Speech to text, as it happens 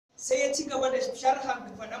sai ya ci gaba da sharhan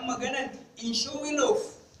faɗan maganan in showing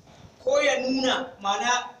off, ko ya nuna,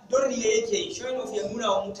 mana don riya yake showing off, ya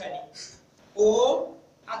nuna wa mutane, or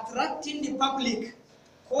attracting the public,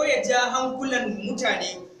 ko ya ja hankulan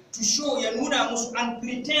mutane, to show, ya nuna musu, and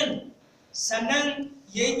pretend, sannan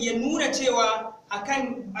ya nuna cewa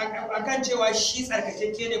akan cewa shi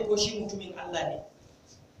tsarkakeke ne ko shi mutumin Allah ne.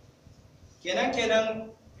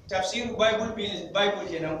 Kenan tafsirin Bible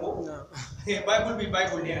kenan ko?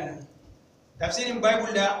 Bible ne ana. Tafsirin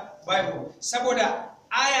Bible da Bible. Saboda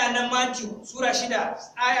aya na Matthew sura 6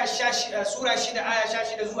 aya 16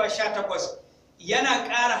 zuwa 18 yana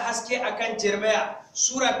ƙara haske akan Jeremiah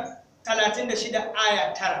sura 36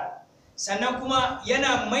 aya 9. Sannan kuma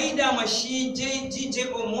yana maida mashi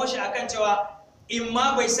JJ Omoshi akan cewa in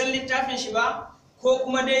ma bai san littafin shi ba, ko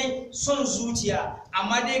kuma dai son zuciya,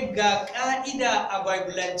 amma dai ga ka'ida a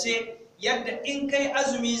Bibilance yadda in kai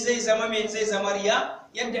azumi zai zama riya,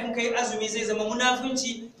 yadda in kai azumi zai zama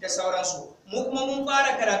munafunci da sauransu. Mu kuma mun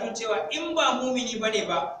fara karatun cewa in ba mumini bane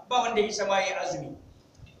ba wanda isa ma yayi azumi.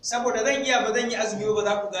 Saboda ba zan yi azumi ba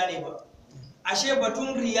za ku gane ba. Ashe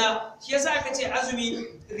batun riya, shi yasa aka ce azumi,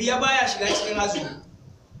 riya baya shiga cikin azumi.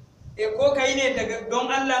 Ko kai ne daga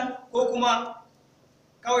don Allah, ko kuma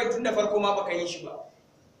kawai tun da farko ma baka yi shi ba.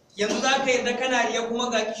 Yanzu za ka yarda kana riya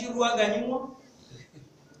kuma ga kishirwa ga yunwa?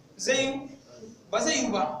 Ba zai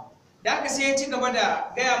yi ba. Da haka sai ya ci gaba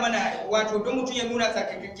da gaya mana, wato don mutum ya nuna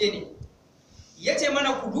tsarkakakke ne. Ya ce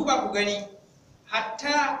mana ku duba ku gani,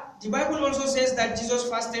 hatta the Bible also says that Jesus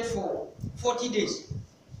fasted for 40 days.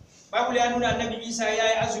 Bible ya nuna Annabi Isa ya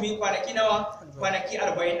yi azumi kwanaki nawa? Kwanaki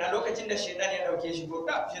 40 a lokacin da shaitan ya dauke shi. Ko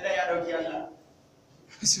da shaitan ya dauke Allah.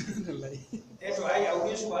 To ai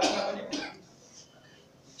aure su ba Allah bane.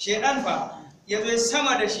 Shaitan fa ya zo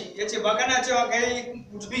sama da shi, ya ce ba kana cewa kai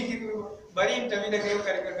mutumin bari in tafi da kai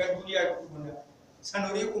karkar duniya kuna.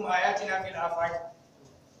 Sanurikum ayatina fil afaq.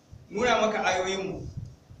 Nuna maka ayoyinmu.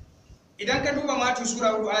 Idan ka duba Matu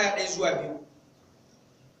sura 4 aya 1 zuwa 2.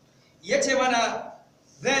 Yace mana,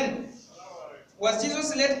 then was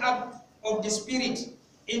Jesus led up of the spirit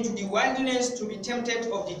into the wilderness to be tempted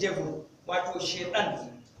of the devil. Wato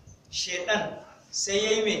shaitan sai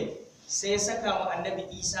yayi me, sai ya saka wa Annabi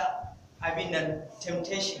Isa abin nan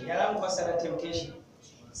temptation. Ya ramu fasara temptation.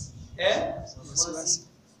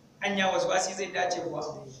 Anya waswasi zai dace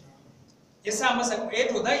kuwa. Ya sa masa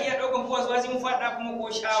to zai iya daukan ko waswasi mun fada kuma ko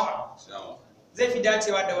shawa. Zai fi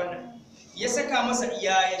dacewa da wannan. Ya saka masa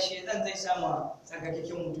iyaya shedan zai sama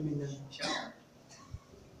tsarkakakken mutumin nan shawa.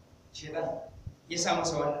 Shedan ya sa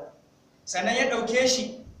masa wannan. Sannan ya dauke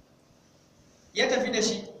shi, ya tafi da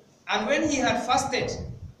shi. And when he had fasted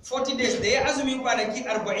 40 days, da ya azumi kwanaki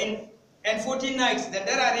 40 and 40 nights, da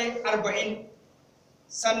darare 40,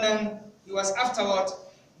 sannan he was afterward,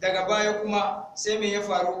 daga baya kuma sai me ya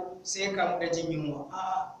faru, sai ya kamu da jin yunwa.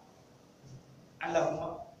 Allah kuma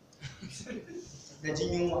da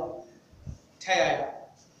jin yunwa ta yaya?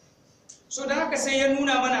 So da haka sai ya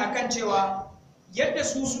nuna mana akan cewa yadda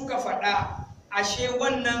su suka faɗa, ashe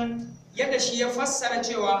wannan yadda shi ya fassara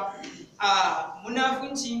cewa a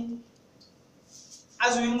munafunci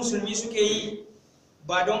azumin musulmi suke yi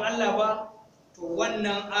ba don Allah ba, to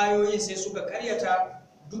wannan ayoyin sai suka karyata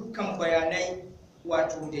dukkan bayanai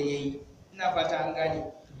wato da yayi. Ina fata an gane.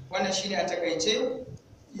 Wannan shine a takaice.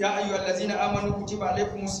 Ya ayyuhal ladzina amanu kutiba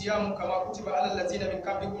alaykumus siyamu kama kutiba alal ladzina min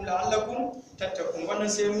qablikum la'allakum tattaqun. Wannan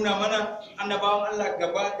sai nuna mana annabawan Allah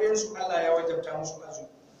gaba ɗayan su Allah ya wajabta musu azumi.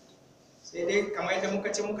 Sai dai kamar yadda muka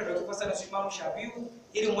ce, muka dauki fasarar su Imam Shafi'u,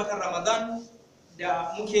 irin watan Ramadan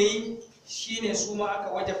da muke yi shine su ma aka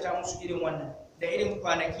wajabta musu irin wannan, da irin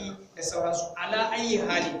kwanaki da sauransu. Ala ayi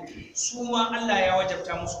hali su ma Allah ya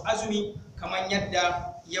wajabta musu azumi kamar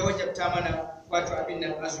yadda ya wajabta mana wato abin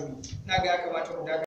nan azumi. Na ga ya kamata mu